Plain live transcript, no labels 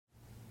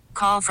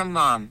call from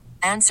mom.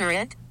 Answer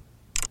it.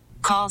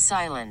 Call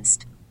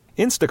silenced.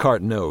 Instacart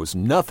knows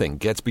nothing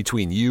gets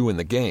between you and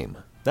the game.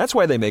 That's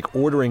why they make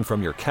ordering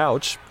from your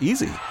couch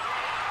easy.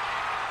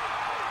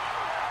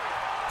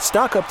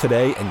 Stock up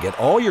today and get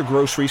all your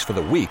groceries for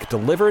the week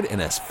delivered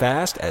in as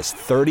fast as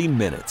 30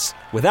 minutes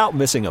without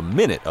missing a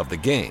minute of the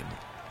game.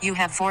 You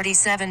have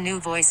 47 new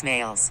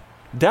voicemails.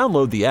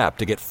 Download the app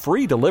to get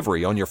free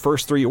delivery on your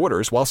first 3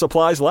 orders while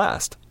supplies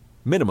last.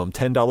 Minimum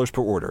 $10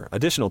 per order.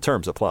 Additional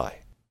terms apply.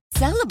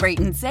 Celebrate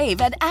and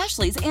save at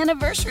Ashley's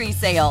Anniversary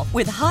Sale.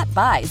 With Hot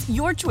Buys,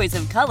 your choice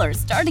of colors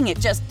starting at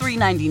just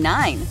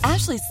 $3.99.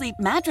 Ashley Sleep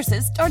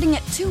mattresses starting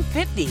at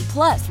 $2.50.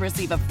 Plus,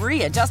 receive a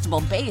free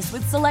adjustable base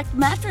with select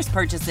mattress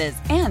purchases.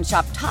 And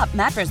shop top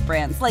mattress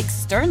brands like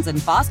Stearns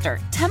 & Foster,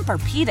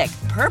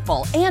 Tempur-Pedic,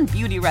 Purple, and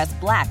Beautyrest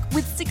Black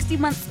with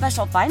 60-month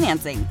special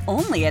financing.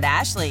 Only at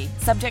Ashley.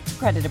 Subject to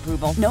credit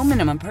approval. No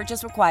minimum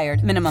purchase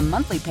required. Minimum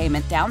monthly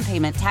payment, down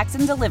payment, tax,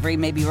 and delivery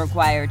may be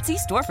required. See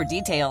store for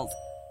details.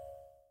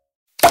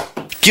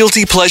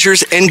 Guilty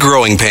pleasures and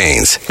growing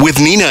pains with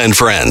Nina and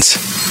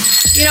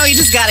Friends. You know, you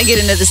just got to get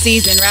into the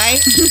season, right?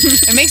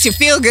 It makes you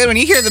feel good when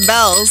you hear the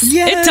bells.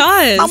 Yeah, it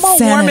does. I'm all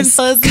warm and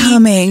fuzzy.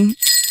 Coming.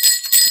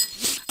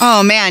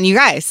 Oh, man, you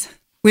guys.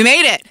 We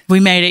made it.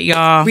 We made it,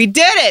 y'all. We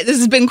did it. This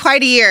has been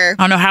quite a year.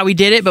 I don't know how we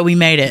did it, but we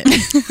made it.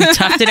 We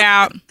toughed it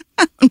out.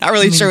 I'm not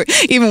really sure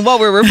even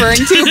what we're referring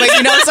to, but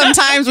you know,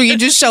 sometimes when you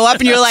just show up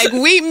and you're like,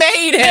 we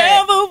made it.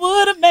 Never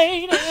would have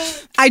made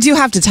it. I do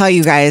have to tell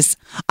you guys,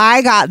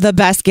 I got the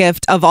best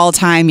gift of all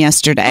time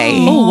yesterday.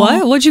 Oh,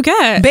 what? What'd you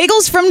get?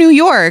 Bagels from New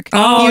York.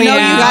 Oh, you know,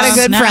 yeah. You got a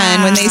good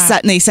friend when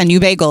they send you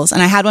bagels.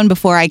 And I had one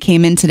before I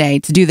came in today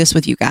to do this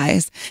with you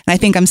guys. And I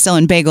think I'm still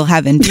in bagel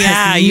heaven.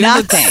 Yeah, you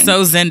look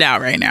so zenned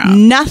out right now.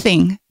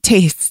 Nothing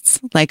tastes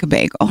like a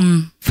bagel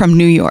from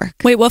New York.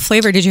 Wait, what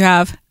flavor did you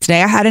have?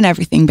 Today I had an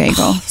everything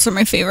bagel. Those are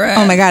my favorite.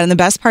 Oh my God. And the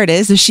best part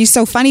is she's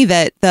so funny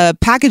that the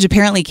package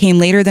apparently came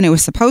later than it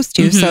was supposed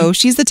to. So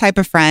she's the type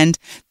of friend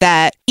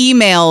that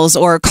emails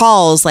or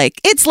calls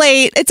like, it's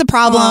late, it's a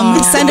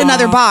problem, send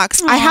another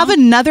box. I have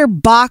another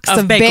box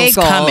of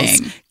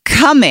bagels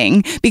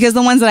coming because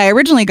the ones that I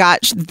originally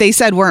got, they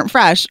said weren't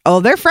fresh. Oh,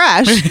 they're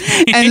fresh.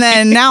 And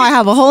then now I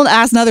have a whole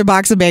another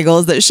box of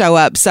bagels that show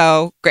up.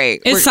 So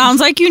great. It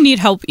sounds like you need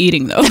help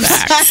eating those.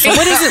 So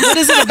what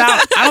is it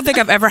about? I don't think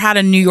I've ever had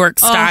a New York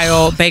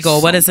style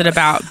bagel. What is it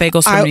about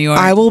bagels from New York?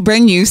 I will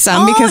bring you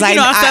some because I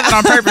said that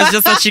on purpose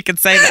just so she could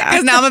say that.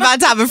 Because now I'm about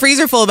to have a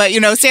freezer full, but you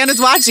know, Santa's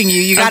watching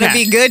you. You got to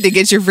be good to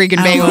get your freaking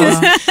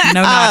bagels.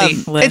 No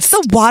naughty list. It's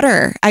the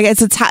water.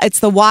 It's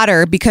the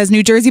water because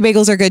New Jersey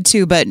bagels are good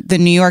too, but the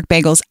New York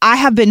bagels, I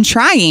have been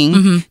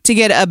trying to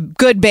get a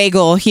good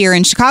bagel here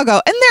in Chicago,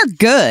 and they're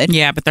good.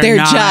 Yeah, but they're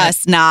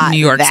just not New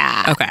York.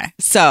 That. Okay.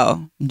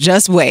 So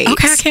just wait.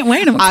 Okay, I can't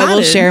wait. I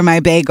will share my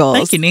bagels.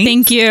 Thank you, Nate.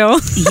 Thank you.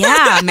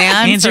 Yeah,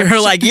 man. And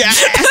you're like, yeah.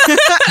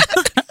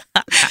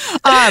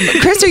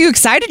 Chris, are you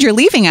excited you're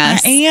leaving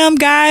us? I am,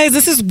 guys.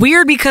 This is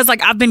weird because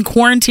like I've been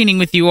quarantining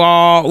with you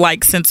all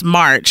like since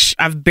March.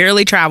 I've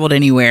barely traveled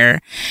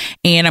anywhere,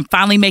 and I'm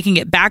finally making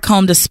it back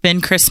home to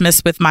spend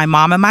Christmas with my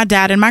mom and my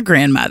dad and my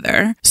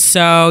grandmother.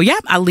 So yeah,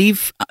 I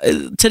leave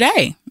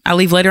today. I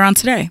leave later on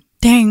today.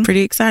 Dang.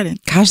 Pretty excited.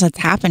 Gosh, that's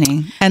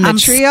happening. And the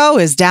trio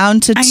is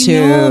down to 2. I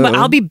know, but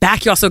I'll be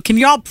back, y'all. So can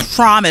y'all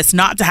promise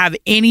not to have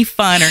any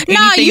fun or anything?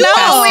 No, you else?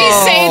 always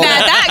say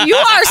that. You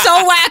are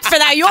so whack for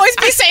that. You always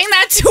be saying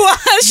that to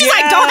us. She's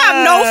like, don't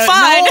have no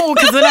fun. No,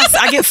 because then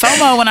I get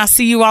FOMO when I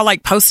see you all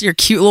like post your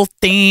cute little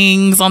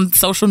things on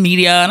social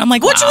media. And I'm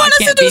like, what you want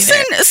us to do? Sit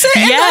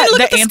yeah, and look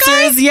the at the answer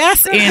sky? is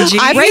yes, Angie.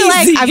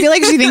 I feel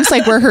like she thinks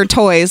like we're her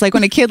toys. Like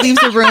when a kid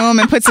leaves the room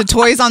and puts the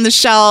toys on the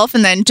shelf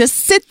and then just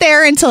sit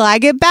there until I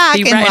get back.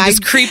 Be right, and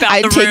just creep out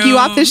I the take room. you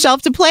off the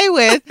shelf to play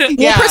with. We'll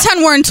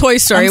pretend we're in Toy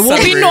Story. I'm so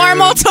We'll be rude.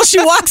 normal till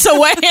she walks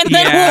away and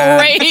then we'll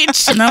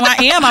rage. No, I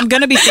am. I'm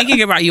going to be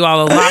thinking about you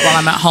all a lot while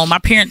I'm at home. My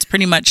parents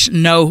pretty much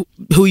know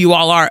who you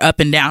all are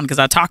up and down because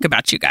I talk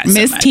about you guys so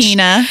Miss much.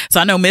 Tina. So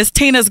I know Miss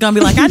Tina's going to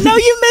be like, I know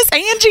you miss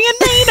Angie and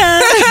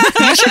Nina.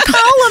 You should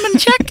call them and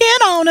check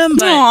in on them.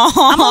 But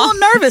I'm a little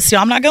nervous,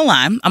 y'all. I'm not going to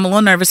lie. I'm a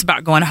little nervous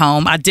about going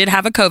home. I did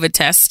have a COVID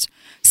test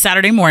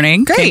Saturday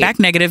morning. Great. Came back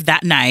negative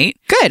that night.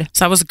 Good.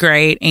 So that was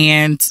great.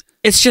 And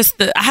it's just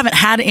that I haven't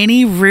had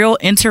any real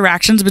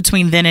interactions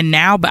between then and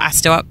now, but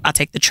I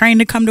take the train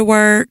to come to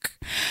work,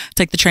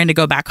 take the train to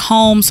go back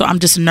home. So I'm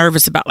just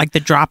nervous about like the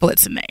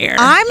droplets in the air.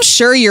 I'm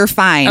sure you're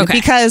fine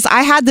because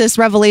I had this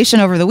revelation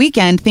over the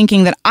weekend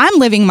thinking that I'm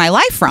living my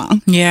life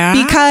wrong. Yeah.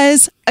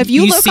 Because if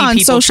you look on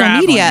social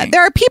media,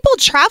 there are people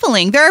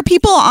traveling. There are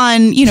people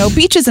on,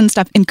 beaches and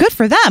stuff, and good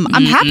for them.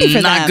 I'm happy for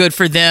them. Not good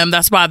for them.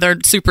 That's why they're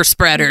super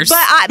spreaders.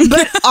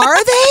 But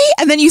are they?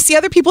 And then you see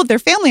other people with their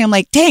family. I'm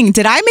like, dang,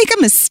 did I make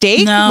a mistake?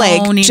 No,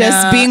 like Nina,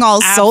 just being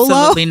all solo?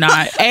 Absolutely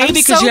not.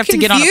 Because so you have to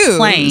get on a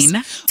plane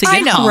to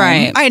get home.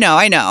 Right. I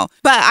know.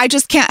 But I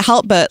just can't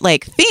help but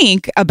like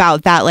think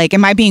about that. Like,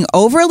 am I being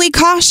overly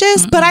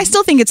cautious? But I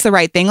still think it's the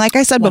right thing. Like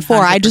I said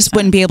before, 100%. I just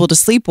wouldn't be able to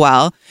sleep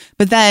well.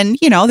 But then,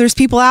 there's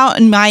people out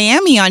in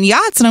Miami on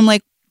yachts, and I'm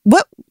like,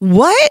 What?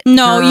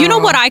 No, you know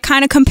what I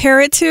kind of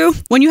compare it to?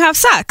 When you have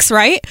sex,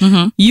 right?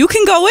 You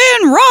can go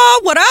in raw,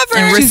 whatever.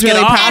 And risk She's really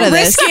it all. proud of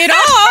this. Risk it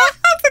all.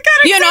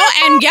 You know,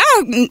 and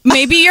yeah,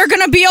 maybe you're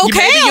going to be okay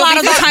maybe a you'll lot be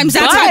of the fine, times.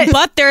 That's but right.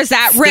 But there's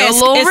that still a risk.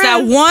 little It's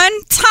that risk. one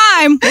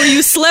time where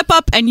you slip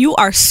up and you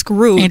are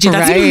screwed. Angie,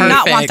 that's Right. perfect.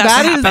 Not want that to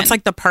happen. That's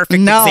like the perfect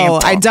No, example.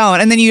 I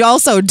don't. And then you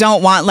also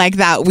don't want like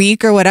that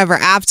week or whatever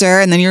after,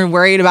 and then you're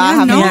worried about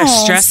having Yeah,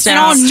 stressed and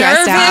out. all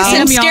Stressed nervous out.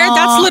 and scared. Y'all.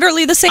 That's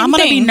literally the same I'm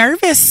gonna thing. be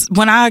nervous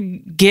when I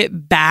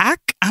get back.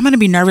 I'm gonna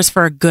be nervous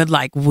for a good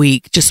like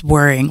week, just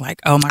worrying like,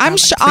 oh my god. I'm like,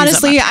 sure. please let my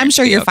Honestly, I'm parents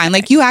sure be you're okay. fine.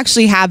 Like you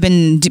actually have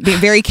been be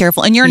very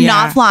careful, and you're Yeah.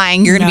 not flying.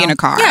 You're going to be No. in a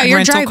car. Yeah, you're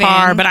rental driving.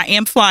 car, but I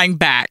am flying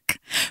back,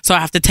 so I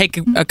have to take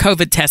a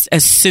COVID test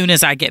as soon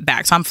as I get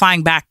back. So I'm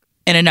flying back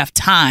in enough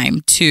time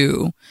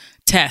to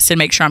test and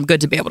make sure I'm good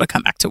to be able to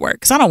come back to work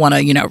because I don't want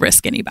to,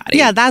 risk anybody.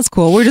 Yeah, that's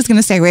cool. We're just going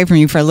to stay away from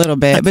you for a little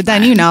bit, but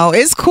then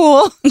it's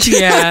cool.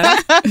 Yeah.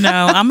 No,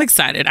 I'm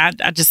excited.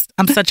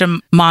 I'm such a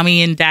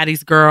mommy and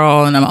daddy's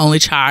girl and I'm only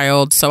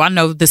child. So I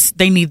know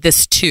they need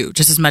this too,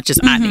 just as much as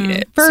I need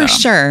it. For So.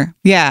 sure.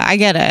 Yeah, I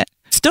get it.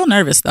 Still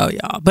nervous though,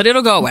 y'all, but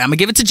it'll go away. I'm gonna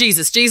give it to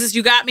Jesus. Jesus,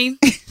 you got me.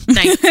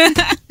 Thank you.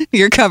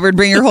 You're covered.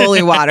 Bring your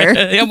holy water.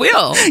 It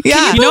will.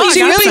 Yeah. You know, I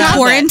She got really some. has it.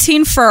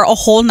 quarantine for a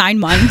whole 9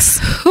 months.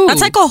 That's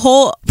like a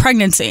whole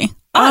pregnancy.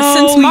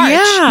 Since March.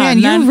 Yeah. Man,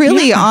 you're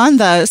really on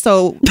the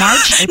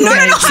March.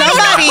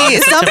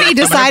 Somebody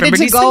decided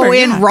to go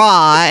in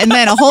raw, and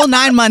then a whole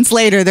 9 months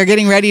later, they're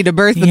getting ready to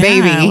birth the Yeah,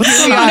 baby. what's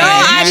going No, on?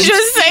 I'm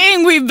just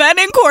saying we've been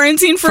in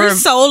quarantine for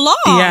so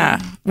long. Yeah.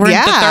 We're in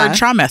the third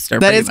trimester.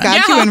 But pretty it's got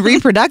much. you in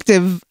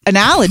reproductive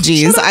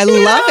analogies. I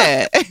love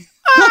it.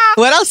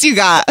 What else you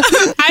got?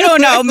 I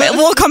don't know.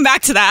 We'll come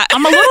back to that.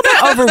 I'm a little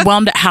bit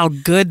overwhelmed at how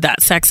good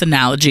that sex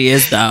analogy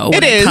is, though,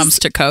 when It it is. comes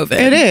to COVID.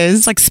 It is.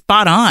 It's like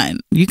spot on.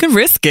 You can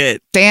risk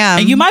it. Damn.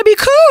 And you might be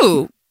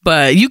cool,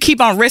 but you keep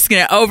on risking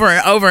it over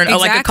and over and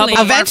like a couple Exactly. of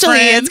our Eventually,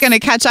 friends. it's going to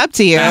catch up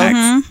to you.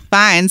 Facts.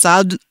 Fine.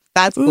 So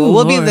that's cool. Ooh,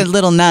 We'll be Lord. the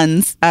little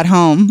nuns at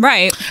home.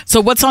 Right.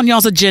 So what's on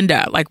y'all's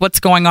agenda? Like what's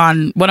going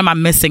on? What am I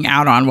missing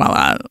out on while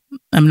I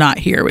am not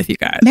here with you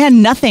guys?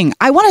 Man, nothing.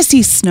 I want to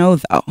see snow,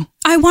 though.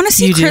 I want to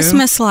see You do?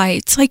 Christmas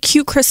lights, like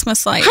cute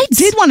Christmas lights. I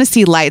did want to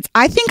see lights.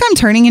 I think I'm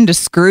turning into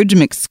Scrooge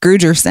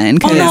McScroogerson.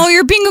 Oh no,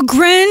 you're being a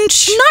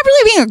Grinch. I'm not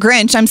really being a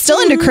Grinch. I'm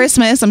still into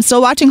Christmas. I'm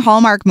still watching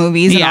Hallmark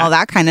movies and Yeah. all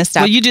that kind of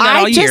stuff. Well, you do that I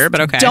all year, just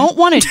but okay. don't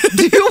want to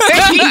do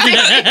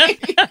anything.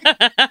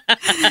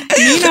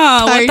 Nina,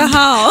 what the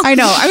hell? I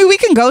know. I mean, we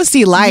can go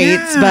see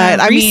lights, Yeah, but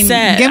I mean,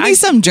 reset. give me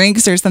some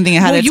drinks or something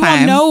ahead Well, of you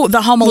time. all know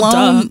the Home Well,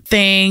 Alone duh.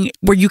 thing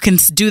where you can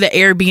do the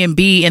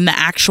Airbnb in the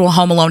actual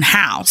Home Alone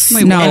house.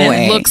 Wait, no and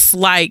way. it looks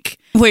like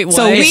Wait, what?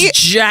 So we- it's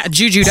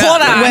jujued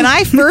Hold up. on. When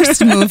I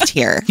first moved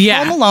here,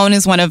 Yeah. Home Alone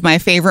is one of my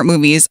favorite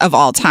movies of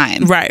all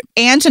time. Right.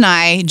 Ange and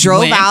I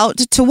drove Went. out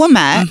to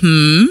Wilmette.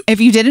 Hmm.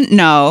 If you didn't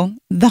know,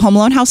 the Home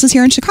Alone house is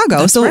here in Chicago.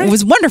 That's so right. it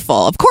was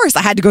wonderful. Of course,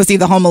 I had to go see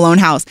the Home Alone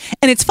house.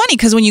 And it's funny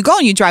because when you go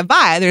and you drive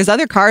by, there's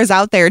other cars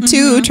out there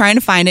too trying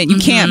to find it. You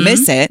can't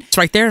miss it. It's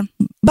right there.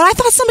 But I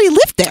thought somebody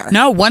lived there.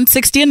 No,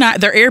 160 a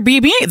night. They're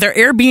Airbnb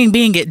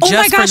it Oh just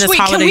my for gosh, this wait,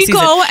 holiday can we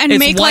season. go and It's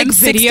make like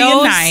 160 a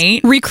videos,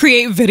 night.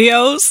 recreate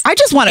videos? I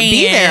just want to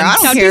be there. I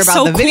don't That'd care be about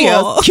so the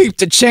video. cool. Keep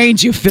the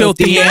change, you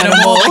filthy,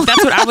 animal. Like,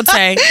 that's what I would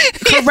say.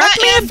 Correct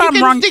me Yeah, if you I'm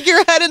can wrong. Stick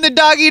your head in the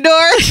doggy door.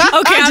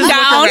 Okay, I'm Just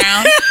down. look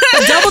around.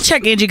 But double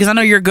check, Angie, because I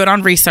know you're good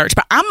on research.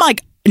 But I'm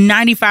like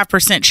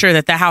 95% sure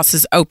that the house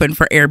is open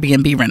for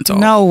Airbnb rental.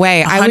 No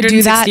way. I would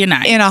do that 160 a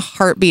night. in a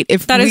heartbeat.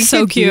 If That we is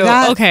so could do cute.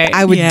 that, Okay.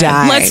 I would Yeah.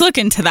 die. Let's look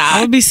into that.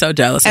 I would be so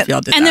jealous if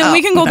y'all did And that. then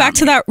we can go without back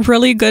to me. that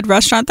really good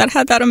restaurant that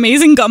had that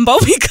amazing gumbo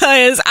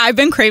because I've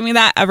been craving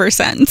that ever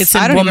since. It's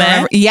in I don't even Wilmette.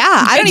 remember. Yeah,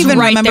 I don't It's even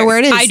right remember there. where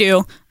it is. I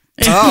do.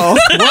 Oh,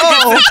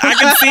 whoa. I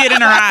can see it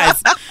in her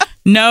eyes.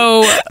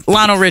 No,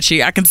 Lionel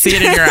Richie, I can see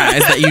it in your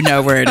eyes that you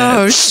know where it is.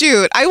 Oh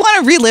shoot! I want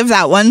to relive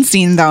that one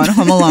scene though in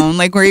Home Alone,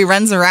 like where he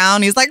runs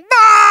around. He's like,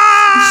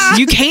 "Ah!"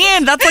 You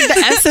can. That's like the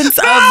essence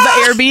of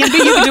the Airbnb.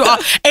 You can do all,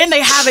 and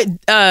they have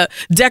it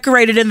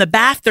decorated in the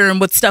bathroom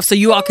with stuff, so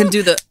you all can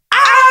do the.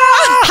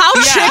 How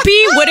Yeah.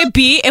 trippy would it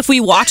be if we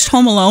watched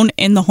Home Alone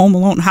in the Home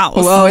Alone house?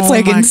 Whoa, it's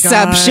like my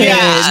Inception.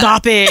 God.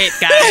 Stop it,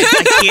 guys!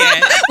 I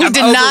can't. We I'm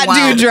did not do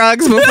overwhelmed.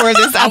 drugs before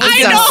this I was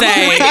episode.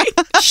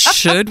 gonna say,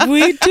 should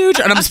we do?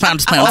 I'm just playing.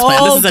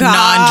 Oh, This is a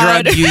God.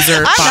 non-drug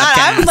user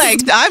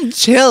podcast. I'm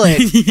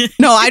chilling.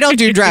 No, I don't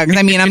do drugs.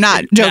 I mean, I'm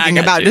not joking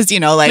got about you. just,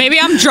 like Maybe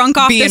I'm drunk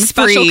off being this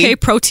Special free. K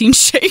protein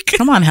shake.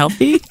 Come on,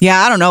 healthy.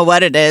 Yeah, I don't know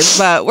what it is,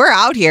 but we're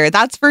out here.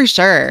 That's for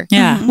sure.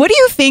 Yeah. What do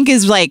you think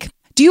is like,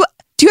 do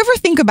you ever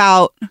think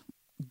about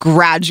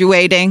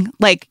graduating?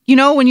 Like,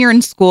 when you're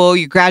in school,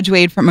 you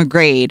graduate from a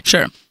grade,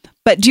 Sure.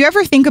 but do you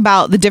ever think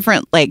about the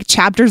different like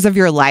chapters of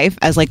your life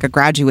as like a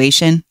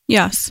graduation?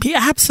 Yes. Yeah,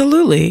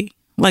 absolutely.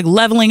 Like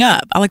leveling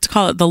up. I like to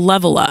call it the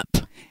level up.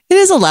 It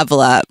is a level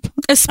up.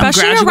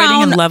 Especially graduating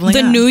and around leveling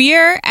the up. new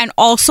year and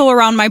also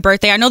around my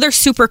birthday. I know they're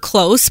super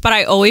close, but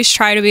I always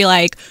try to be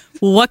like,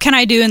 what can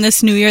I do in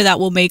this new year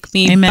that will make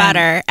me Amen.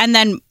 better? And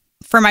then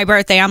for my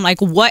birthday, I'm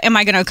like, what am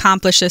I going to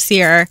accomplish this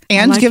year?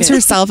 And gives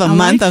herself a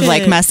month of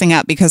like it. messing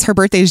up because her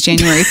birthday is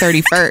January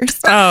 31st.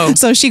 Oh.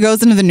 So she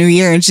goes into the new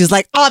year and she's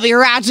like, I'll be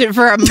ratchet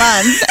for a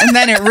month. And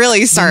then it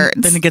really starts.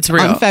 Then it gets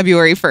real. On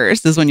February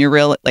 1st is when your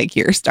real like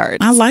year starts.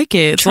 I like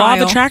it. It's law of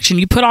Trial. attraction.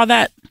 You put all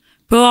that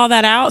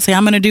out. Say,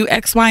 I'm going to do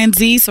X, Y, and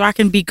Z so I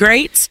can be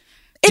great.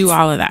 Do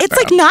all of that. It's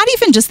like not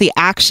even just the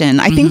action.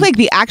 I think like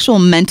the actual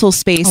mental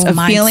space of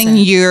mindset. feeling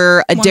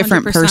you're a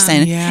different 100%.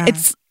 person. Yeah.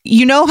 It's,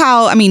 you know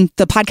how, I mean,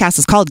 the podcast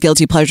is called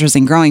Guilty Pleasures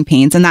and Growing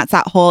Pains. And that's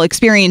that whole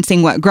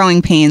experiencing what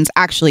growing pains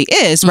actually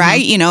is,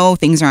 right? You know,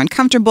 things are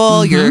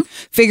uncomfortable. You're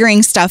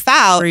figuring stuff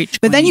out. Preach,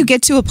 but then queen. you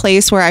get to a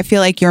place where I feel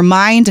like your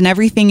mind and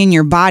everything in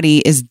your body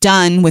is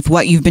done with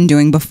what you've been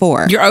doing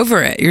before. You're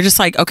over it. You're just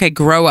like, okay,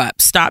 grow up.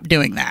 Stop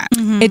doing that.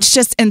 It's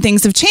just, and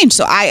things have changed.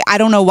 So I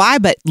don't know why,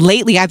 but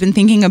lately I've been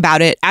thinking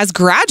about it as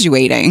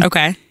graduating.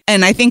 Okay.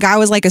 And I think I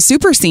was like a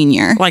super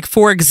senior. Like,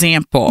 for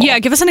example. Yeah,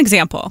 give us an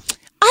example.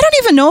 I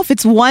don't even know if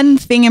it's one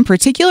thing in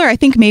particular. I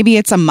think maybe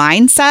it's a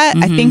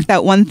mindset. I think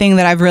that one thing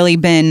that I've really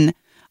been,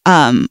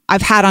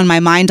 I've had on my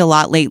mind a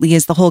lot lately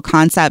is the whole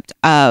concept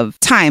of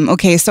time.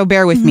 Okay, so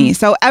bear with me.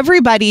 So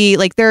everybody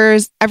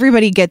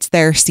gets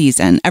their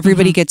season.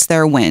 Everybody gets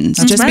their wins.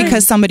 Just right.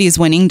 because somebody's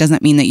winning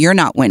doesn't mean that you're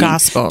not winning.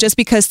 Gospel. Just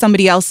because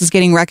somebody else is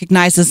getting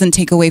recognized doesn't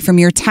take away from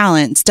your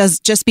talents.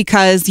 Just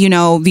because, you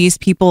know, these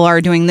people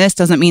are doing this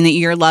doesn't mean that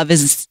your love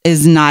is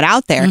not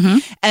out there.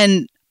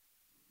 And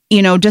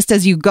you know, just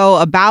as you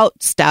go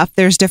about stuff,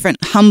 there's different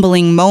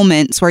humbling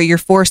moments where you're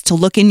forced to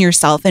look in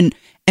yourself and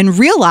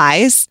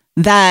realize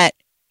that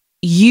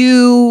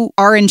you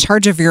are in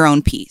charge of your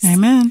own peace.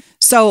 Amen.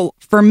 So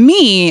for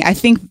me, I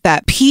think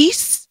that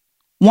peace,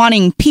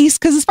 wanting peace,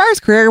 because as far as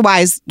career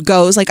wise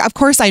goes, like, of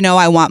course I know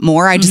I want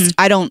more.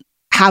 I don't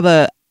have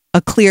a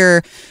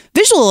clear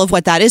visual of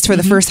what that is for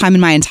the first time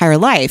in my entire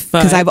life,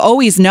 because I've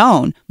always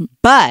known.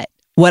 But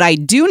what I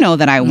do know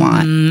that I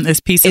want It's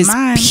peace of is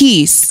mind.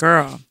 peace.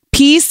 Girl.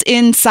 Peace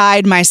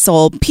inside my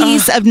soul,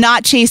 peace of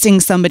not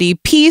chasing somebody,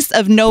 peace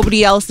of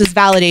nobody else is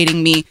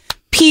validating me,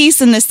 peace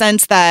in the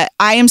sense that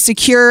I am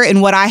secure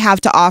in what I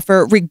have to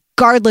offer,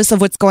 regardless of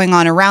what's going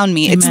on around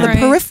me. It's the Right.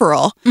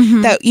 peripheral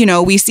that, you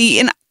know, we see.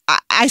 And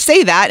I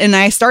say that, and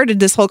I started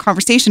this whole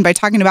conversation by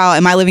talking about,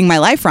 am I living my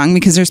life wrong?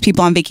 Because there's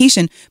people on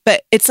vacation,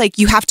 but it's like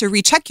you have to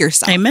recheck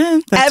yourself.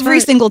 Amen. That's every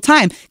right. single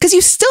time, because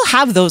you still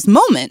have those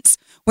moments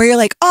where you're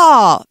like,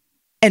 oh.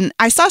 And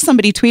I saw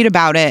somebody tweet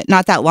about it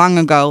not that long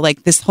ago,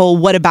 like this whole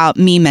 "what about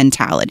me"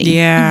 mentality.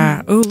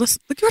 Yeah. Oh, look,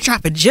 you're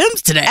dropping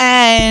gems today.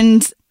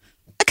 And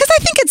because I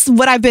think it's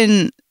what I've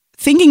been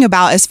thinking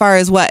about as far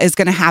as what is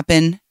going to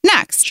happen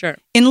next Sure.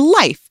 in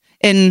life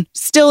and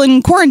still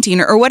in quarantine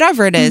or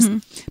whatever it is.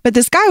 But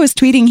this guy was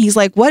tweeting, he's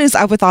like, what is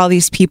up with all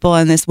these people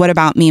and this "what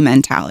about me"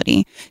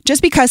 mentality?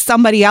 Just because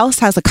somebody else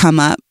has a come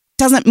up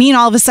doesn't mean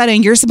all of a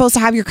sudden you're supposed to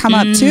have your come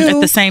up too.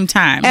 At the same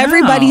time.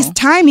 Everybody's No.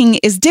 timing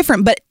is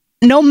different, but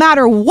no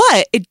matter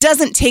what, it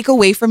doesn't take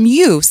away from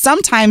you.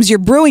 Sometimes you're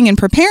brewing and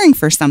preparing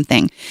for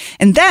something.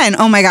 And then,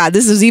 oh my God,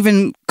 this is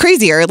even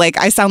crazier. Like,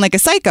 I sound like a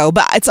psycho,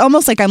 but it's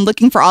almost like I'm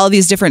looking for all of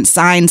these different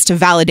signs to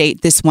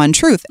validate this one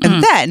truth.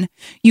 And then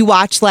you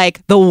watch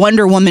like the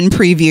Wonder Woman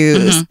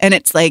previews and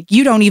it's like,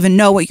 you don't even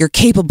know what you're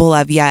capable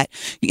of yet.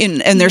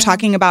 And they're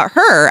talking about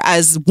her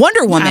as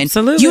Wonder Woman.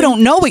 Absolutely. You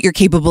don't know what you're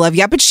capable of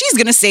yet, but she's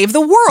going to save the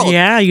world.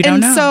 Yeah, you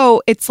don't know. And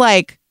so it's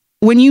like,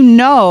 when you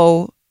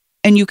know,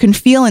 and you can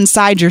feel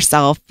inside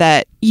yourself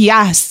that,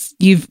 yes,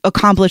 you've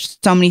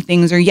accomplished so many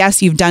things, or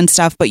yes, you've done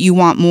stuff, but you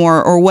want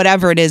more, or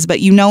whatever it is.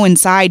 But you know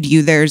inside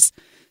you there's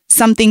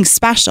something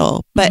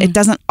special, but it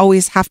doesn't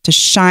always have to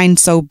shine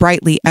so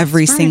brightly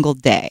every single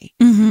day.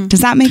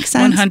 Does that make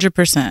sense?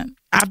 100%.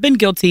 I've been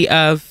guilty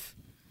of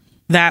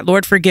that.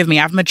 Lord, forgive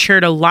me. I've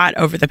matured a lot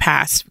over the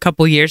past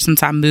couple years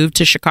since I moved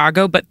to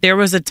Chicago, but there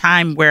was a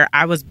time where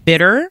I was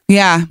bitter,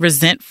 Yeah.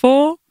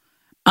 resentful,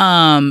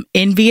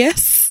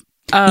 envious.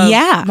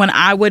 Yeah. When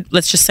I would,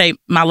 let's just say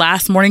my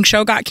last morning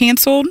show got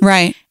canceled.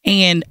 Right.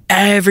 And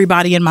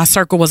everybody in my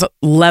circle was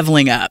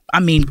leveling up. I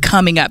mean,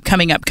 coming up.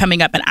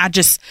 And I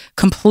just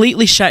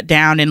completely shut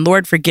down. And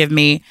Lord, forgive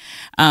me.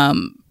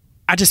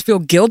 I just feel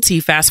guilty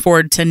fast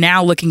forward to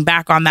now looking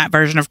back on that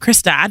version of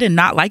Krista. I did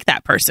not like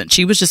that person.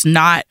 She was just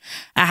not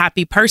a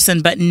happy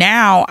person. But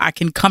now I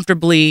can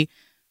comfortably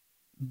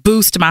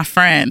boost my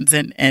friends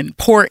and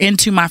pour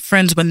into my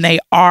friends when they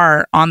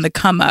are on the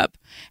come up.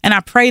 And I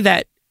pray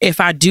that if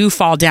I do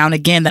fall down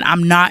again, that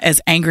I'm not as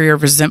angry or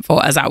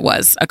resentful as I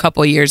was a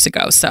couple of years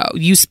ago. So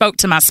you spoke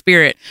to my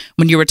spirit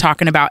when you were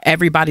talking about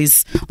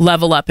everybody's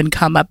level up and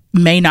come up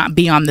may not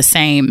be on the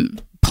same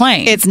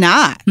plane. It's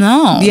not.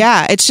 No.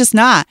 Yeah, it's just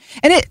not.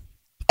 And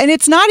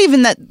it's not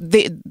even that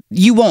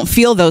you won't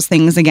feel those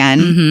things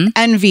again.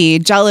 Envy,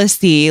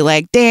 jealousy,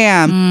 like,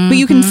 damn. But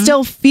you can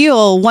still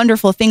feel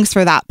wonderful things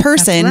for that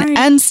person. That's right.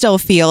 And still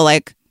feel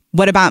like,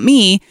 what about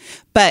me?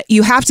 But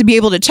you have to be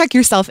able to check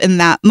yourself in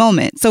that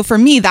moment. So for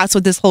me, that's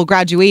what this whole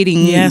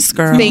graduating Yes,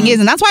 girl. thing is.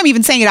 And that's why I'm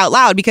even saying it out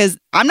loud, because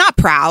I'm not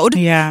proud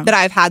that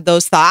I've had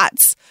those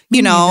thoughts,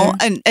 you know,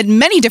 and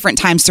many different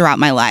times throughout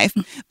my life.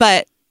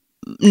 But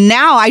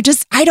now I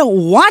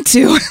don't want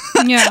to.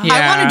 Yeah.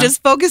 I want to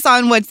just focus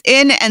on what's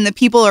in and the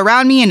people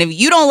around me. And if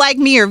you don't like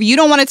me or if you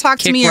don't want to talk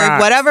to me or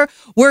whatever,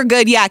 we're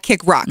good. Yeah,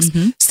 kick rocks.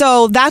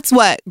 So that's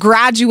what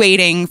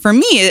graduating for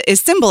me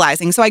is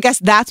symbolizing. So I guess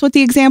that's what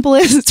the example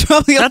is. It's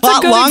probably a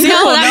lot longer.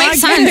 No, that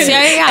makes sense.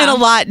 Yeah. And a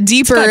lot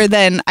deeper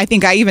than I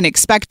think I even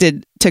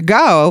expected to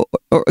go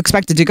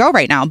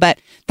right now. But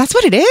that's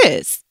what it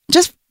is.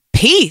 Just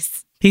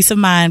peace. Peace of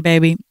mind,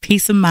 baby.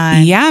 Peace of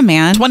mind. Yeah,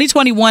 man.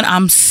 2021,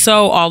 I'm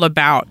so all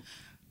about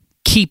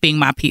keeping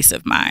my peace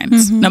of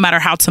mind. No matter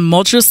how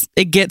tumultuous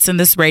it gets in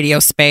this radio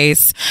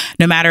space,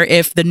 no matter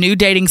if the new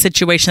dating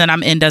situation that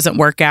I'm in doesn't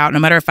work out, no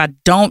matter if I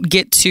don't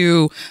get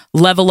to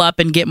level up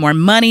and get more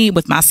money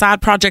with my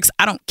side projects,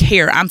 I don't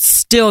care. I'm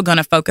still going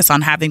to focus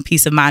on having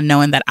peace of mind,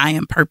 knowing that I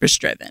am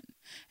purpose-driven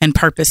and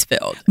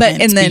purpose-filled.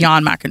 And it's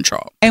beyond my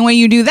control. And when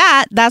you do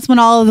that, that's when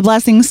all of the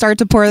blessings start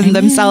to pour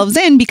themselves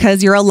in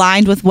because you're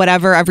aligned with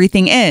whatever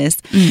everything is.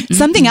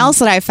 Something else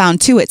that I found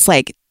too, it's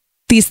like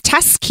these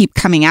tests keep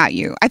coming at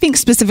you. I think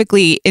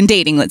specifically in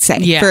dating, let's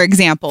say, for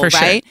example,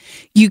 right?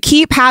 Sure. You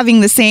keep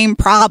having the same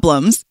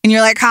problems and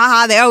you're like,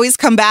 haha, they always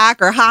come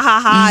back, or ha ha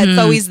ha, it's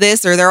always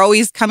this, or they're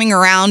always coming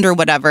around or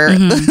whatever.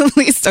 At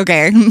least,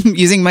 okay, I'm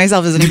using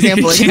myself as an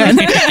example again.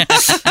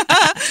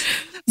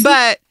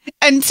 But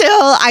until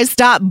I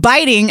stop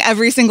biting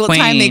every single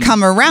time they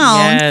come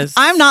around,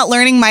 I'm not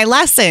learning my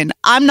lesson.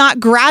 I'm not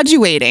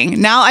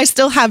graduating. Now I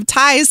still have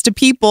ties to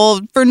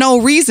people for no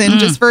reason,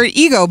 just for an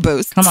ego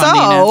boost. Come on,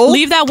 Nina.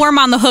 Leave that worm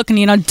on the hook and,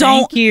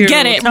 don't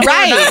get it.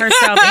 Right.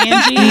 Herself,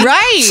 Angie.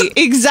 Right.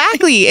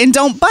 Exactly. And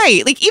don't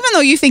bite. Like, even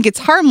though you think it's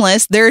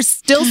harmless, there's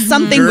still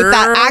something with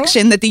that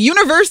action that the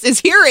universe is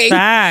hearing.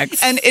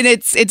 Facts. And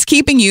it's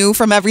keeping you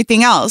from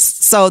everything else.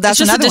 So that's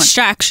it's just another a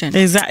distraction.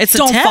 Exactly. It's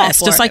don't a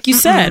test, just like you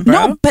said, bro.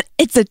 No, but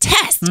it's a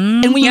test.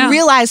 And when you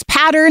realize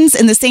patterns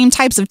in the same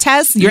types of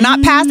tests, you're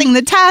not passing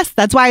the test.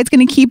 That's why it's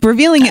going to keep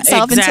revealing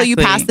itself until you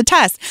pass the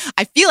test.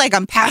 I feel like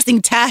I'm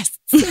passing tests.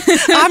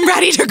 I'm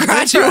ready to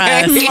graduate.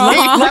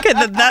 Look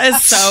at that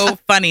is so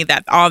funny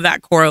that all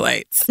that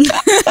correlates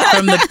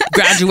from the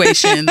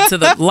graduation to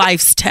the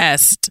life's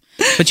test.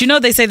 But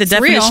they say the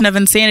definition of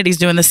insanity is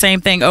doing the same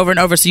thing over and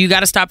over. So you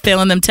got to stop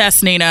failing them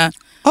tests, Nina.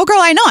 Oh, girl,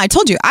 I know. I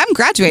told you. I'm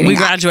graduating. We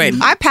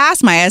graduating. I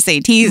passed my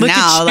SATs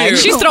now. Like,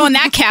 she's throwing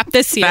that cap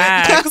this year.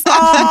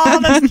 Oh,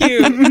 that's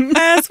cute.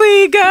 As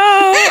we go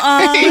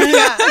on.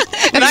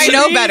 And I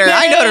know better.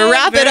 I know to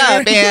wrap it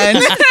up, and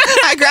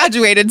I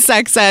graduated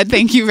sex ed.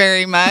 Thank you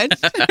very much.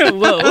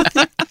 Whoa.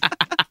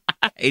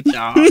 I hate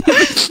y'all.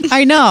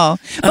 I know.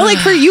 But like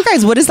for you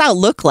guys, what does that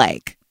look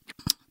like?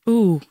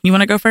 Ooh, you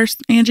want to go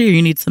first, Angie, or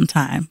you need some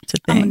time to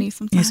think? I'm gonna need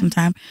some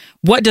time.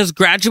 What does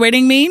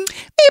graduating mean?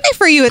 Maybe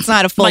for you, it's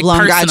not a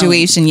full-blown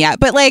graduation yet,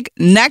 but like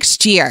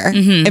next year,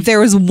 if there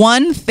was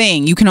one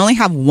thing, you can only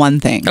have one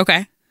thing.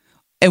 Okay.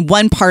 In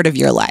one part of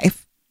your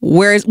life,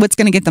 what's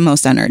going to get the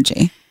most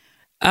energy?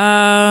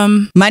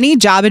 Money,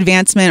 job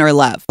advancement, or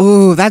love?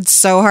 Ooh, that's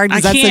so hard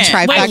because that's the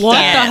trifecta. Wait, what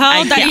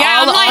the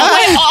hell?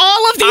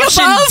 All of the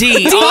option above?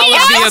 D. All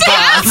of the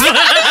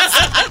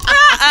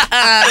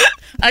above.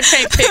 I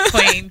can't pick,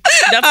 queen.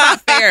 That's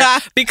not fair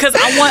because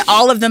I want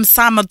all of them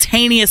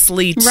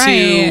simultaneously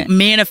to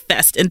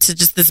manifest into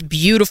just this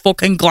beautiful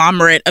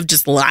conglomerate of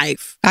just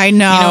life. I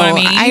know. You know what I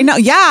mean? I know.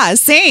 Yeah,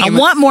 same. I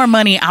want more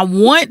money. I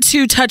want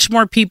to touch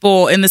more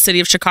people in the city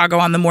of Chicago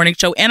on the morning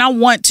show. And I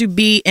want to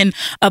be in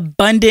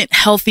abundant,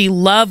 healthy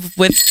love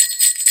with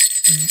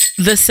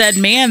the said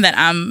man that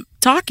I'm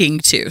talking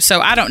to. So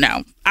I don't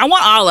know. I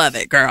want all of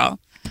it, girl.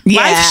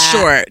 Yeah. Life's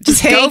short.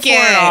 Just go for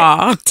it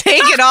all.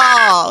 Take it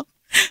all.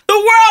 The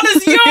world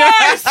is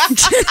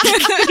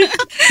yours.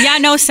 Yeah,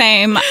 no,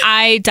 same.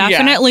 I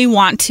definitely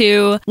want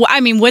to. Well, I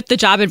mean, with the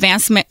job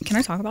advancement, can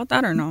I talk about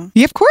that or no?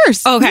 Yeah, of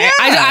course. Okay. Yeah.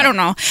 I don't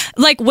know.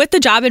 Like with the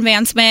job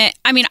advancement,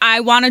 I mean, I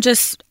want to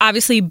just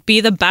obviously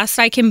be the best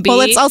I can be. Well,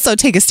 let's also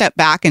take a step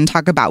back and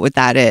talk about what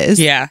that is.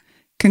 Yeah.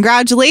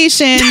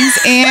 Congratulations,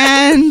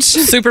 and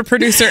super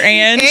producer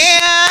and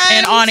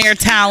on-air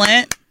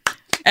talent.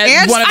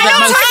 At one of the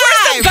most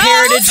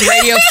heritage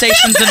radio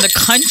stations in the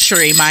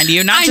country, mind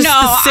you, not just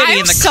the city,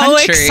 in the country. I'm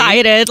so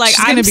excited. Like,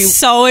 I'm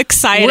so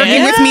excited.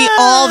 Working with me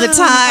all the time.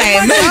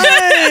 Oh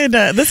my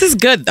God. This is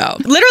good, though.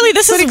 Literally,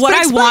 this is what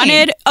I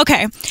wanted.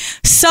 Okay.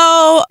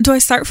 So, do I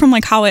start from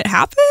like how it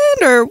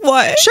happened or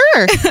what?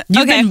 Sure.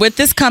 You've been with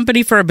this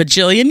company for a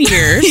bajillion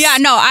years. Yeah,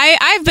 no,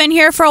 I've been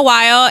here for a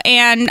while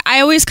and I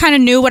always kind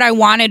of knew what I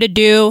wanted to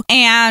do.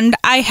 And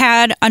I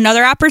had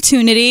another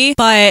opportunity,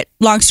 but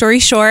long story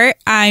short,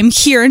 I'm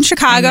here in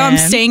Chicago. I'm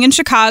staying in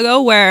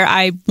Chicago where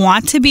I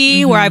want to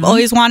be, where I've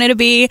always wanted to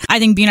be. I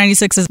think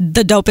B96 is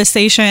the dopest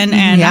station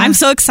and I'm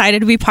so excited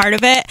to be part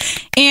of it.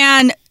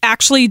 And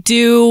actually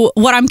do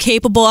what I'm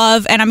capable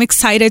of, and I'm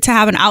excited to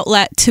have an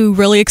outlet to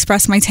really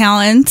express my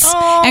talents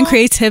and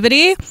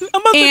creativity.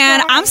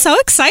 And I'm so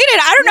excited.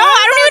 I don't even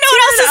know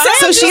what else to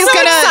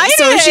say.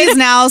 So she's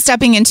now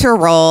stepping into a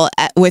role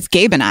with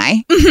Gabe and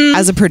I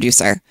as a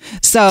producer.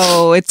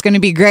 So it's going to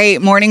be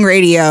great morning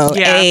radio.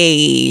 Yeah. Hey.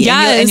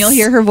 Yes. And you'll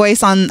hear her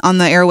voice on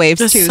the airwaves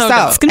That's too. so So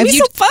good. It's gonna be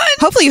so fun.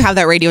 Hopefully you have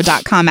that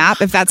radio.com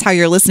app if that's how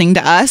you're listening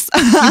to us.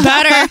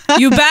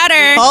 You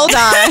better. Hold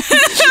on.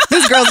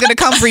 This girl's going to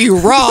come for you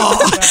raw.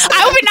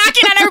 I will be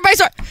knocking on everybody's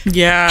door.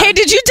 Yeah. Hey,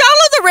 did you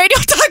download the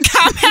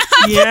radio.com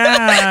app?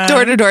 Yeah.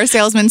 Door-to-door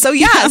salesman. So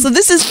yeah, so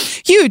this is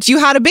huge. You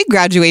had a big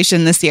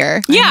graduation this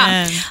year.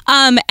 Yeah.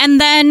 And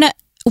then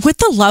with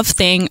the love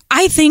thing,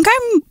 I think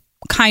I'm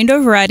kind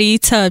of ready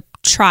to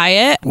try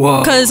it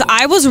because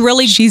I was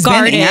really She's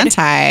guarded. been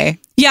anti.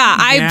 Yeah,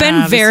 I've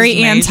been this very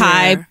is major.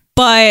 anti,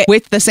 but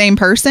With the same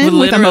person?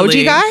 With Literally.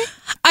 emoji guy?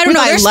 I don't With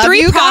know. I There's love 3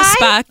 you guy?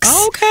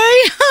 prospects. Okay.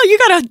 You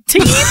got a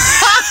team?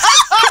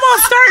 Come on,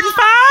 starting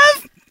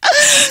 5.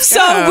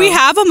 So we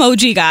have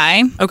emoji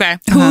guy. Okay.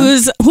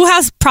 Who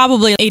has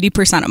probably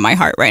 80% of my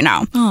heart right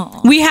now.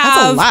 We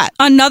have lot.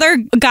 another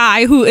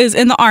guy who is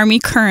in the army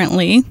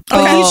currently.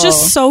 Okay. He's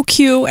just so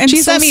cute and She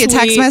so sent me a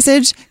text sweet.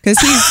 message because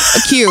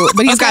he's cute,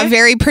 but he's got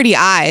very pretty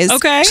eyes.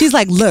 Okay. She's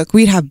like, look,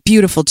 we'd have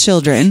beautiful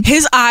children.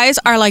 His eyes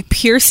are like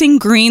piercing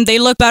green. They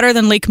look better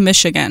than Lake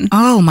Michigan.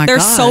 Oh my They're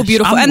gosh. so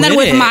beautiful. I'm And then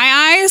with it.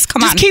 my eyes,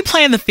 come Just on. keep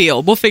playing the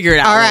field. We'll figure it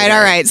out. All right, later.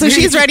 all right. So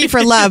she's ready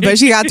for love, but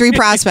she got 3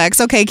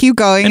 prospects. Okay, keep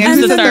going. And And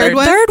who's the the third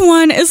one? Third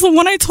one is the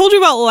one I told you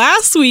about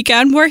last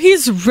weekend where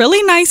he's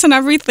really nice and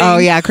everything. Oh,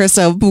 yeah,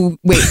 Krista,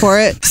 wait for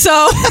it.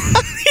 So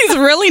he's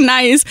really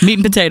nice. Meat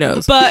and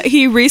potatoes. But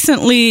he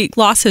recently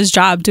lost his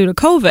job due to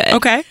COVID.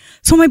 Okay.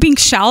 So am I being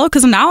shallow?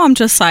 Because now I'm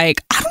just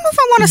like, I don't know if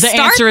I want to The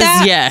start answer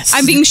that. is yes.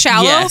 I'm being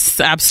shallow. Yes,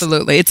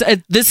 absolutely.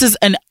 This is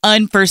an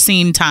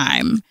unforeseen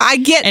time, I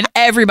get and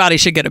everybody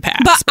should get a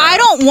pass. But bro. I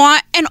don't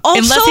want, and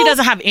also Unless he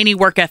doesn't have any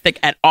work ethic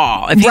at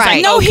all. If he's Right.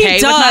 like No, he okay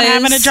with not does.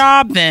 having a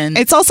job, then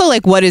It's also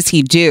like, what does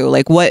he do?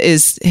 Like, what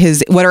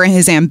are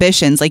his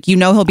ambitions? Like,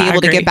 he'll be I able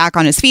to agree. get back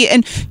on his feet.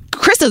 And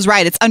Krista's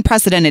right. It's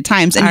unprecedented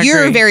times. And I you're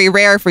agree. very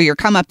rare for your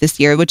come up this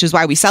year, which is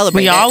why we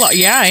celebrate we it. all are.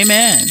 Yeah,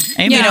 amen.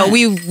 Amen. You know,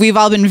 we've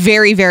all been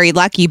very, very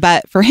lucky.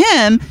 But for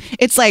him,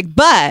 it's like,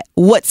 but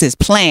what's his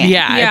plan?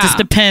 Yeah, Yeah. it just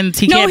depends.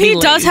 He No, can't he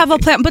be does have a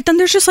plan. But then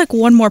there's just like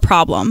one more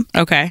problem.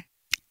 Okay.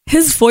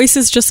 His voice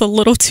is just a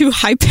little too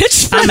high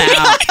pitched for I'm me.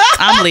 out.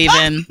 I'm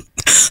leaving.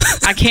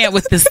 I can't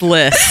with this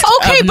list.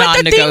 Okay, of but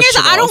the thing is,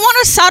 I don't non-negotiables. want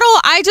to settle.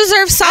 I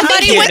deserve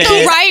somebody get with it.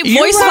 the right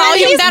You're voice right.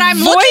 volume that I'm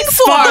looking Voice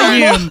for.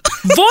 volume.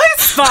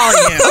 Voice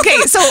volume. Okay,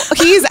 so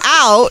he's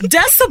out.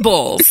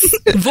 Decibels.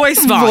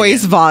 Voice volume.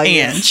 Voice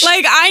volume. Inch.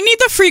 Like, I need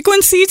the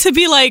frequency to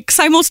be like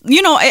I just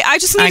need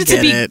I it to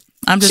get be. it.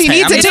 I'm just She saying,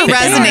 needs it to I'm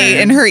just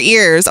resonate in her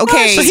ears.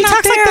 Okay. But he not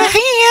talks like there. the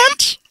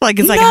hand. Like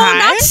it's like no, high.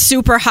 not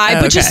super high,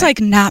 but just Okay. like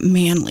not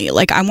manly.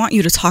 Like, I want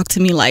you to talk to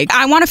me like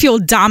I want to feel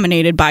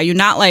dominated by you,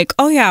 not like,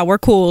 oh yeah, we're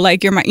cool.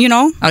 Like you're my,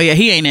 Oh yeah,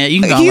 he ain't it.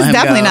 You can go. He's let him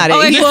definitely go. not it.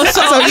 Okay, cool.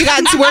 So you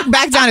got to work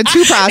back down to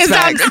 2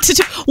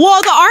 prospects.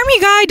 Well, the army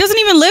guy doesn't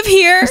even live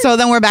here. So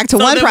then we're back to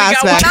So one then we got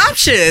prospect. one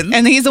option.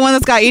 And he's the one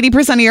that's got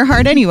 80% of your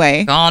heart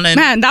anyway. Gone and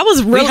Man, that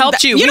was really.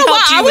 helped you. You We know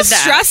what? helped you I with was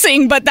that.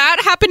 stressing, but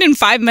that happened in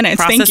 5 minutes.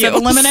 process Thank you. of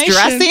elimination.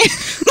 Stressing.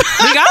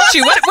 We got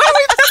you. That's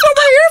what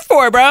we're here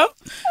for, bro.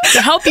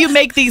 To help you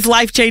make these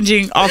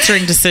life-changing,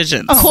 altering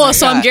decisions. Cool.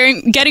 So I'm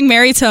getting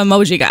married to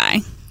emoji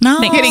guy. No,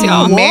 Getting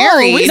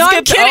married. We No, I'm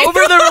skipped kidding. over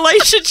the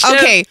relationship.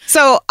 Okay,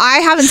 so I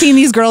haven't seen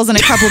these girls in a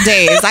couple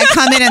days. I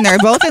come in and they're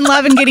both in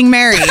love and getting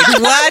married.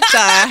 What the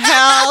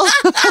hell?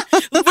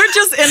 We're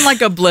just in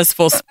like a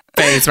blissful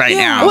phase right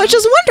now. Which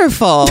is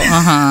wonderful.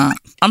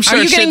 I'm sure.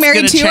 Are you getting shit's married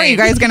gonna too? Are you change.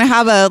 guys gonna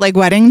have a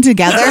wedding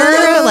together?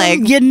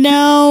 Like, You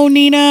know,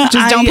 Nina.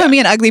 just don't put me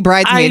in ugly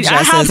bridesmaid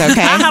dresses, have,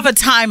 okay? I have a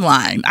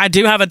timeline. I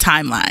do have a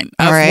timeline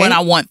of All right. when I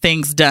want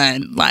things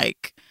done,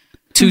 like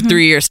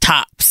 2-3 years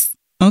tops.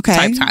 Okay.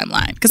 Type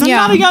timeline, because I'm Yeah.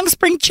 not a young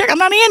spring chick. I'm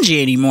not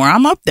Angie anymore.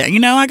 I'm up there. You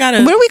know, I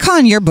gotta. What are we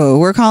calling your boo?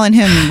 We're calling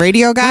him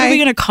Radio What Guy. are we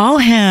gonna call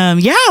him?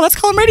 Yeah, let's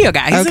call him Radio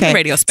Guy. He's in the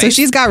radio space. So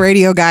she's got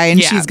Radio Guy and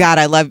Yeah. she's got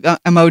I love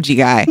Emoji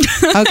Guy.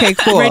 Okay,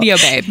 cool. Radio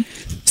Babe.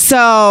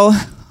 So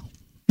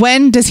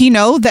when does he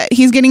know that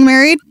he's getting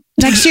married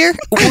next year?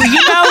 Well,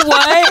 you know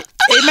what?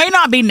 It may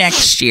not be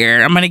next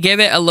year. I'm gonna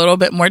give it a little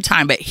bit more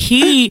time, but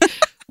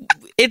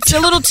it's a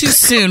little too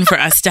soon for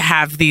us to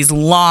have these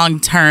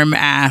long-term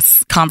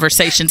ass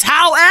conversations.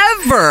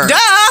 However,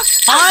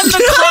 on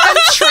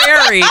the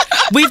contrary,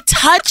 we've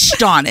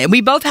touched on it.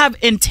 We both have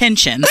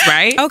intentions,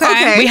 right?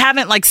 Okay. We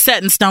haven't like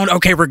set in stone,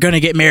 okay, we're going to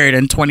get married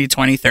in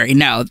 2023.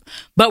 No.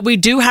 But we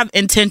do have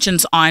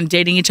intentions on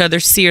dating each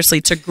other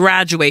seriously to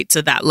graduate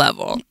to that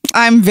level.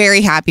 I'm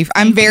very happy.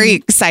 I'm very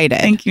excited.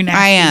 Thank you, Nancy.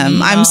 I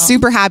am. I'm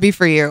super happy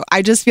for you.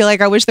 I just feel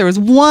like I wish there was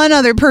one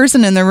other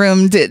person in the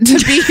room to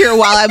be here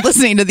while I'm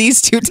listening to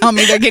these two tell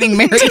me they're getting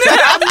married.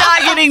 I'm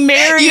not getting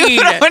married. You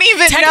don't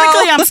even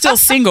Technically, know. I'm still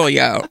single,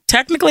 yo.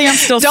 Technically, I'm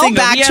still Don't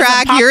single. He hasn't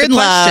backtrack. popped You're the in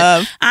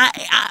question.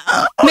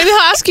 love. Maybe he'll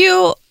ask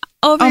you,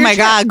 over Oh your my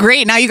trip. God,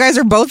 great. Now you guys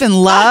are both in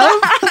love?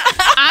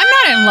 I'm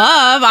not in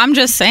love. I'm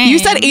just saying. You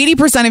said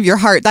 80% of your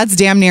heart. That's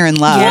damn near in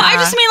love. Well, I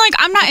just mean like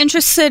I'm not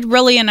interested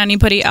really in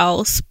anybody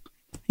else.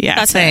 Yeah,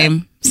 That's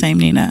same,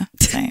 Nina,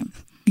 same.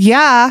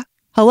 Yeah.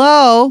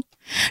 Hello.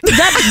 Does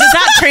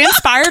that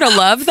transpire to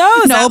love though?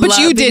 Is No, that but love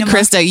you being did, in love?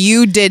 Krista.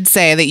 You did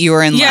say that you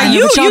were in Yeah, love.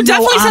 you But y'all know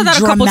definitely said I'm that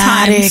a couple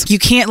dramatic. times. You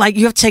can't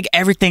you have to take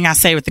everything I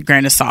say with a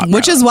grain of salt.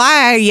 Which is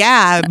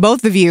why,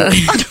 both of you. Although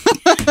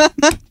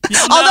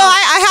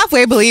I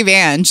halfway believe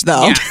Ange,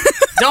 though.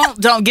 Yeah.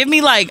 Don't give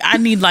me I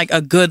need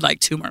a good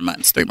 2 more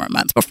months, 3 more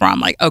months before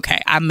I'm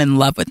okay, I'm in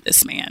love with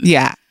this man.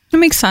 Yeah. It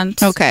makes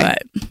sense. Okay.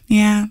 But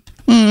yeah,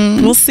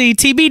 we'll see.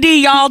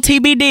 TBD, y'all.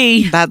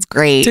 TBD. That's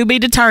great. To be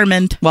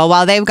determined. Well,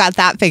 while they've got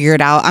that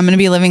figured out, I'm going to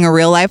be living a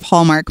real life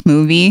Hallmark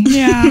movie.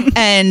 Yeah.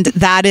 And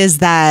that is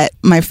that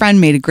my friend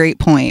made a great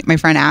point. My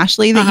friend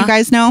Ashley, that you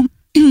guys know,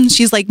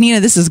 she's like, Nina,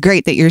 this is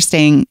great that you're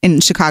staying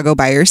in Chicago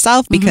by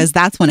yourself because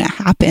that's when it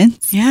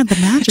happens. Yeah, the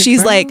magic.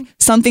 She's bro. like,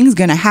 something's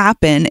going to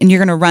happen and you're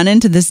going to run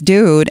into this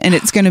dude and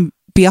it's going to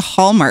be a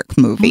Hallmark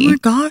movie. Oh my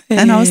God.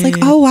 And I was like,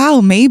 oh, wow,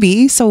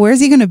 maybe. So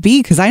where's he going to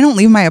be? Because I don't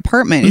leave my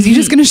apartment. Is he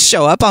just going to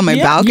show up on my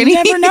balcony? You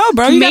never know,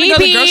 bro. You gotta go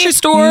to the grocery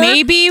store.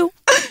 Maybe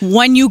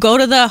when you go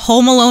to the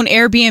Home Alone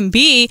Airbnb,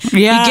 you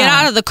get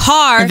out of the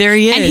car And there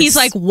he is. and he's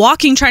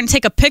walking, trying to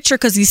take a picture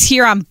because he's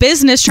here on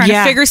business, trying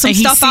to figure some and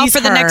he stuff out sees for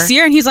the her. next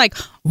year. And he's like,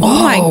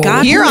 oh my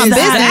God. Here who on is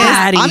business.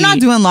 that? I'm not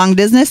doing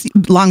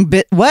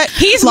what?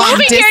 He's long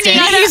moving distance. here,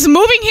 Nina. He's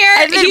moving here.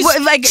 And then,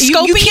 He's you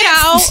scoping it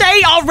can't out.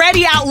 say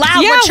already out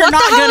loud Yeah, what you're what the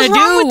not hell going is to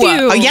wrong do. with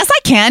you? Oh, yes, I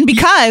can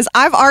because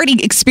I've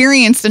already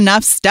experienced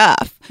enough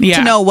stuff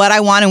to know what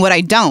I want and what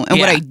I don't. And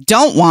what I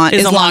don't want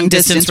is a long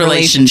distance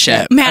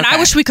relationship. Man, I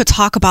wish we could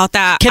talk about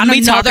that. Can on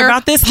we talk another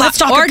about this? Let's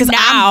talk or because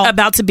now. I'm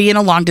about to be in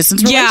a long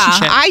distance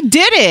relationship. I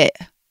did it.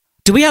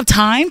 Do we have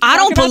time? I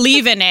don't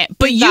believe in it,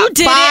 but you got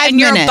did 5 it and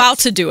you're minutes. about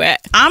to do it.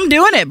 I'm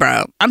doing it,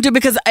 bro. I'm doing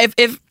because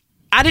if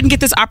I didn't get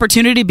this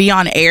opportunity to be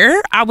on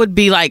air, I would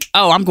be like,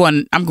 oh, I'm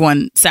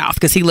going south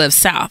because he lives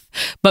south.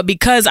 But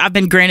because I've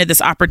been granted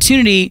this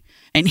opportunity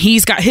and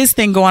he's got his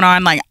thing going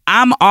on,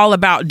 I'm all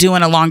about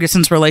doing a long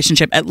distance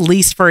relationship at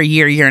least for a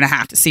year and a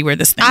half to see where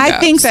this thing goes. I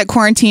think that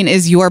quarantine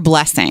is your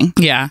blessing.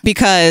 Yeah.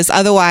 Because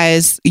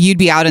otherwise you'd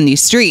be out in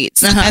these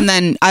streets and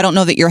then I don't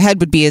know that your head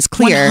would be as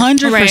clear.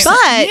 100%.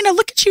 But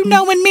look at you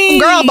knowing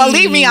me. girl,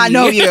 believe me, I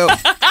know you.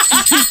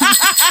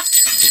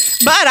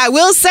 But I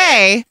will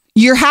say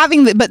you're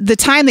having the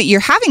time that you're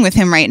having with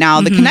him right now,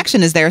 the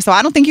connection is there. So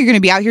I don't think you're going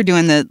to be out here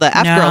doing the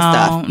F girl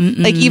stuff.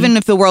 Even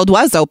if the world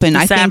was open,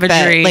 I think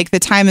that the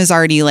time is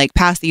already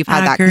past that you've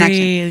had that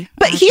connection.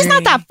 But he's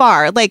not that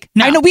far.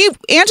 I know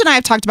Ange and I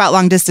have talked about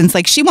long distance.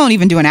 She won't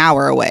even do an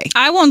hour away.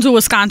 I won't do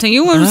Wisconsin.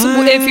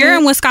 If you're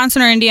in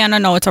Wisconsin or Indiana,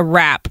 no, it's a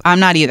wrap. I'm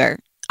not either.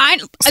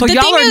 So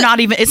y'all are not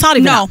even. It's not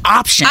even an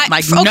option.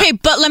 Okay,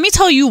 but let me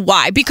tell you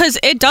why. Because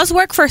it does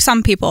work for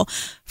some people.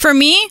 For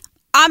me,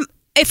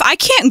 if I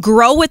can't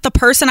grow with the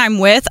person I'm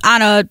with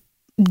on a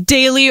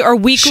daily or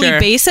weekly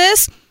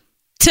basis,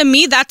 to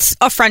me that's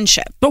a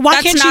friendship. But why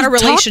that's can't not you a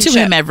relationship. talk to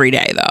him every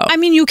day though? I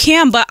mean, you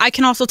can, but I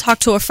can also talk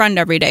to a friend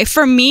every day.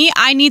 For me,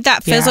 I need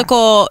that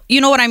physical.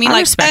 You know what I mean?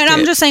 I'm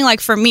just saying,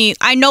 for me,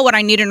 I know what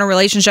I need in a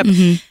relationship.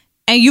 And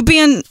you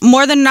being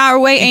more than an hour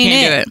away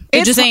ain't it.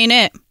 It just ain't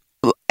it.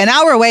 An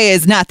hour away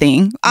is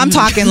nothing. I'm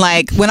talking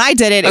when I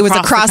did it, it was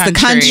across the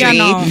country.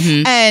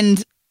 Yeah,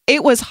 and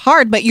it was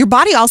hard, but your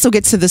body also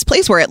gets to this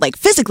place where it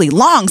physically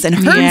longs and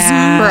hurts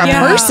for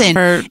a person.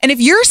 And if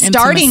you're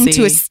starting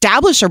to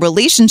establish a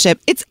relationship,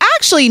 it's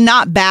actually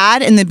not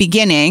bad in the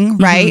beginning,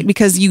 right?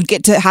 Because you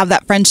get to have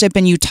that friendship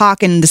and you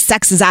talk and the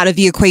sex is out of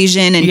the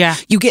equation and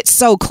you get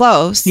so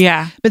close.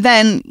 Yeah. But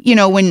then,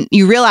 when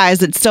you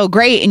realize it's still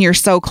great and you're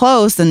so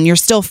close and you're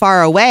still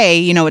far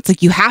away,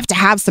 it's you have to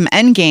have some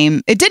end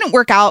game. It didn't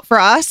work out for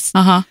us.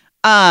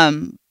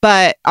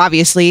 But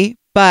obviously,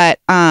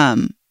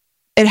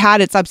 it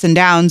had its ups and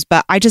downs,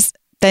 but I just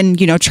then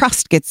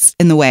trust gets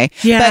in the way.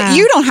 Yeah. But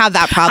you don't have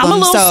that problem.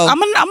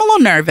 I'm a little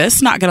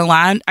nervous, not gonna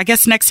lie. I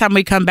guess next time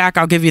we come back,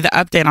 I'll give you the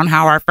update on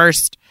how our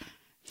first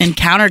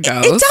encounter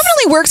goes. It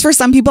definitely works for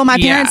some people. My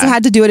parents have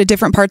had to do it at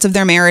different parts of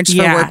their marriage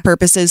for work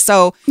purposes.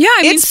 So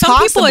it's some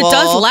possible. people it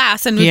does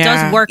last and it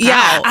does work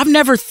out. I've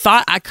never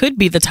thought I could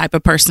be the type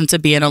of person to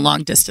be in a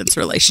long distance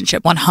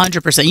relationship.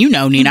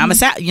 100%. Nina, I'm a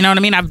you know what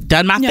I mean? I've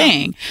done my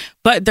thing.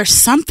 But there's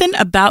something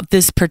about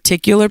this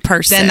particular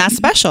person. Then that's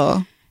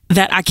special.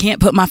 That I can't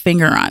put my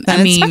finger on.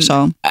 Then it's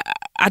special.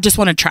 I just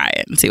want to try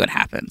it and see what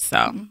happens.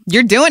 So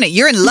you're doing it.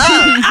 You're in love.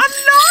 I'm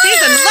not.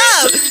 She's in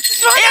love.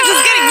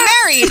 Ange's getting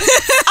married.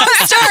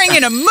 I'm starring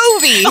in a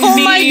movie.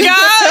 Oh my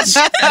gosh.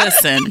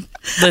 Listen.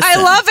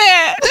 I love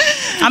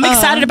it. I'm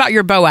excited about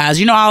your Boaz.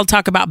 I'll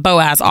talk about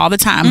Boaz all the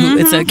time. Who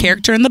is a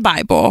character in the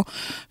Bible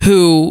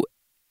who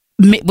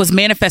was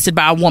manifested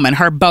by a woman,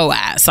 her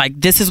Boaz.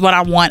 This is what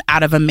I want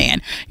out of a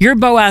man. Your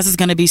Boaz is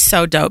going to be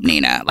so dope,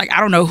 Nina. I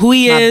don't know who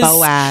he is,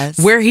 Boaz.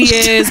 where he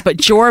is,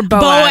 but your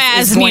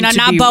Boaz is going Nina, to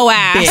not be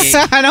Boaz. big.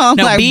 I don't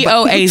No,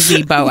 Boaz,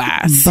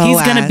 Boaz.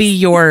 He's going to be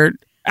your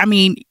I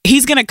mean,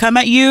 he's going to come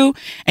at you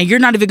and you're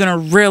not even going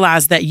to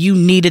realize that you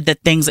needed the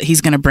things that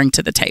he's going to bring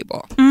to the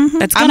table.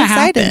 That's going to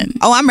happen.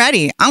 Oh, I'm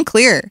ready. I'm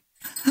clear.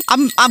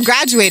 I'm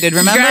graduated,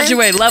 remember?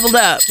 Graduated, leveled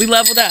up. We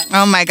leveled up.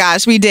 Oh my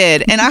gosh, we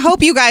did. And I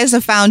hope you guys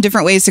have found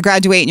different ways to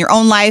graduate in your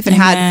own life and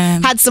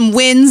had some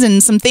wins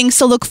and some things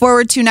to look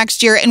forward to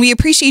next year. And we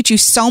appreciate you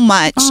so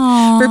much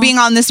for being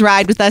on this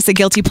ride with us at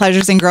Guilty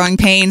Pleasures and Growing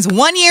Pains.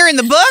 1 year in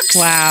the books.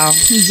 Wow.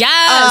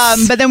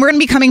 Yes. But then we're going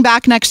to be coming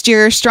back next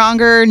year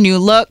stronger, new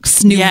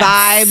looks, new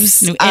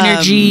vibes, new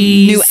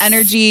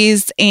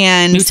energies,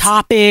 and new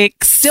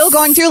topics. Still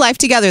going through life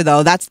together,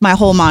 though. That's my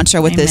whole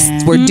mantra with this.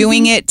 We're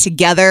doing it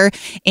together.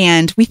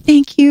 And we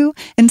thank you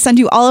and send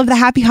you all of the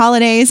happy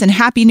holidays and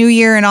happy new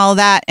year and all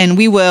that. And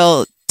we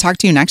will talk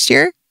to you next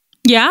year.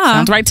 Yeah.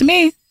 Sounds right to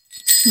me.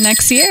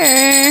 Next year.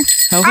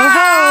 Ho, ho,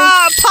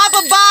 ho. Pop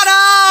a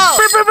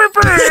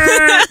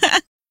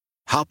bottle!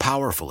 How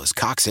powerful is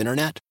Cox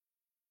Internet?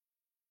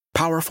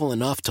 Powerful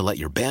enough to let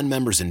your band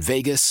members in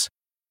Vegas,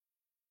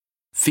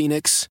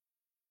 Phoenix,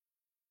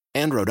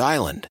 and Rhode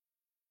Island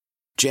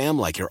jam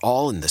like you're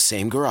all in the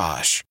same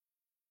garage.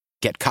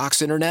 Get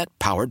Cox Internet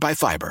powered by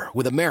fiber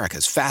with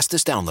America's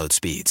fastest download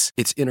speeds.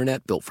 It's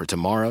internet built for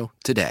tomorrow,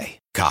 today.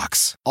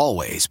 Cox,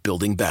 always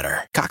building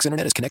better. Cox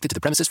Internet is connected to the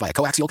premises via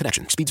coaxial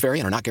connection. Speeds vary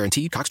and are not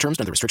guaranteed. Cox terms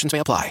and other restrictions may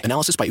apply.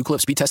 Analysis by Ookla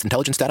of Speed Test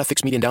Intelligence data.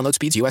 Fixed median download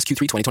speeds. US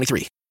Q3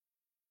 2023.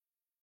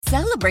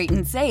 Celebrate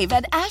and save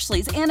at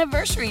Ashley's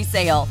Anniversary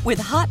Sale. With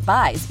Hot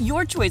Buys,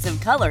 your choice of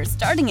colors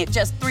starting at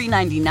just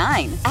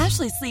 $3.99.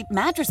 Ashley Sleep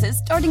mattresses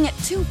starting at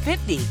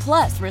 $2.50.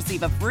 Plus,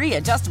 receive a free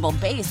adjustable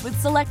base with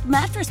select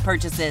mattress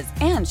purchases.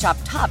 And shop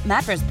top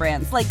mattress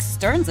brands like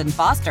Stearns &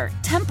 Foster,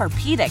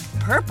 Tempur-Pedic,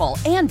 Purple,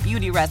 and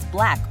Beautyrest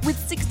Black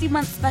with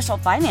 60-month special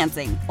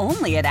financing.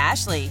 Only at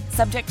Ashley.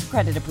 Subject to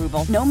credit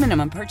approval. No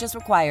minimum purchase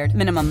required.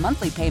 Minimum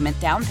monthly payment,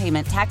 down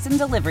payment, tax, and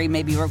delivery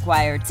may be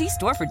required. See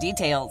store for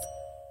details.